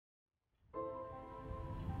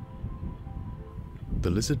The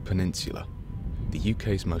Lizard Peninsula, the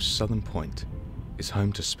UK's most southern point, is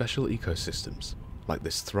home to special ecosystems like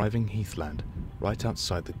this thriving heathland right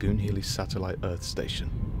outside the Goonhilly Satellite Earth Station.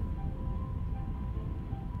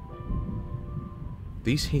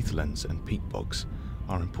 These heathlands and peat bogs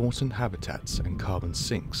are important habitats and carbon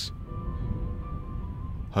sinks,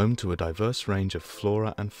 home to a diverse range of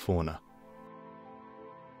flora and fauna,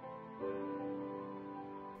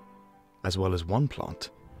 as well as one plant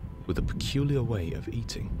with a peculiar way of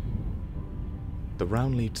eating. The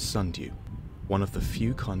round-leaved sundew, one of the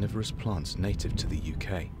few carnivorous plants native to the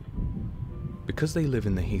UK. Because they live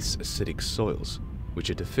in the heath's acidic soils,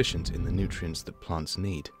 which are deficient in the nutrients that plants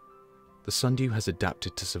need, the sundew has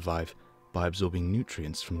adapted to survive by absorbing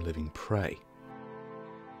nutrients from living prey.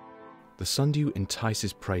 The sundew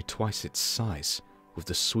entices prey twice its size with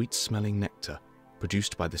the sweet-smelling nectar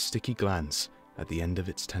produced by the sticky glands at the end of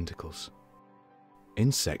its tentacles.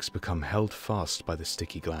 Insects become held fast by the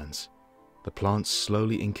sticky glands, the plants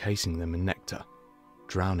slowly encasing them in nectar,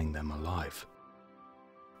 drowning them alive.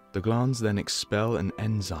 The glands then expel an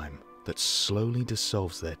enzyme that slowly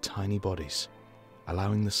dissolves their tiny bodies,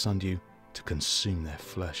 allowing the sundew to consume their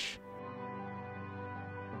flesh.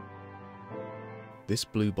 This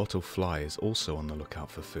blue bottle fly is also on the lookout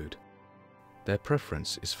for food. Their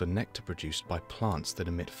preference is for nectar produced by plants that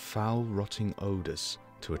emit foul, rotting odours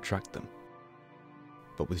to attract them.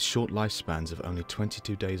 But with short lifespans of only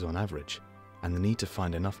 22 days on average, and the need to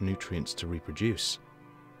find enough nutrients to reproduce,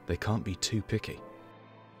 they can't be too picky.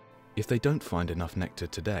 If they don't find enough nectar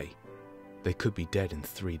today, they could be dead in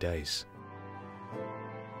 3 days.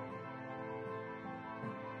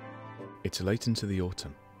 It's late into the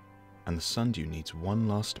autumn, and the sundew needs one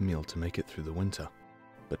last meal to make it through the winter.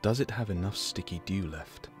 But does it have enough sticky dew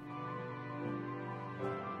left?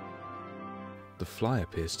 The fly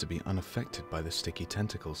appears to be unaffected by the sticky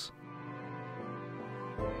tentacles.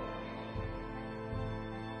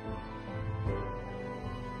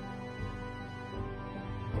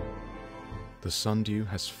 The sundew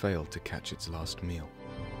has failed to catch its last meal.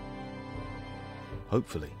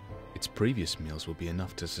 Hopefully, its previous meals will be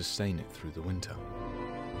enough to sustain it through the winter.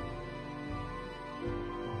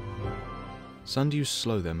 Sundews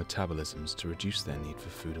slow their metabolisms to reduce their need for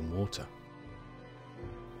food and water,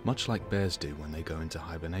 much like bears do when they go into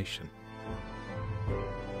hibernation.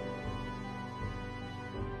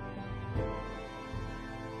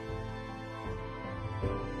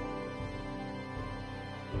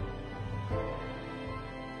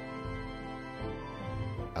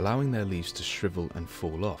 Allowing their leaves to shrivel and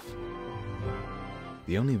fall off,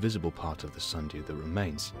 the only visible part of the sundew that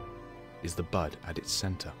remains is the bud at its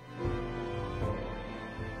centre.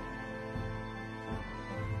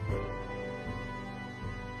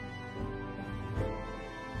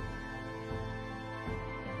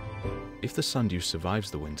 If the sundew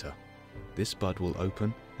survives the winter, this bud will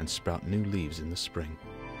open and sprout new leaves in the spring.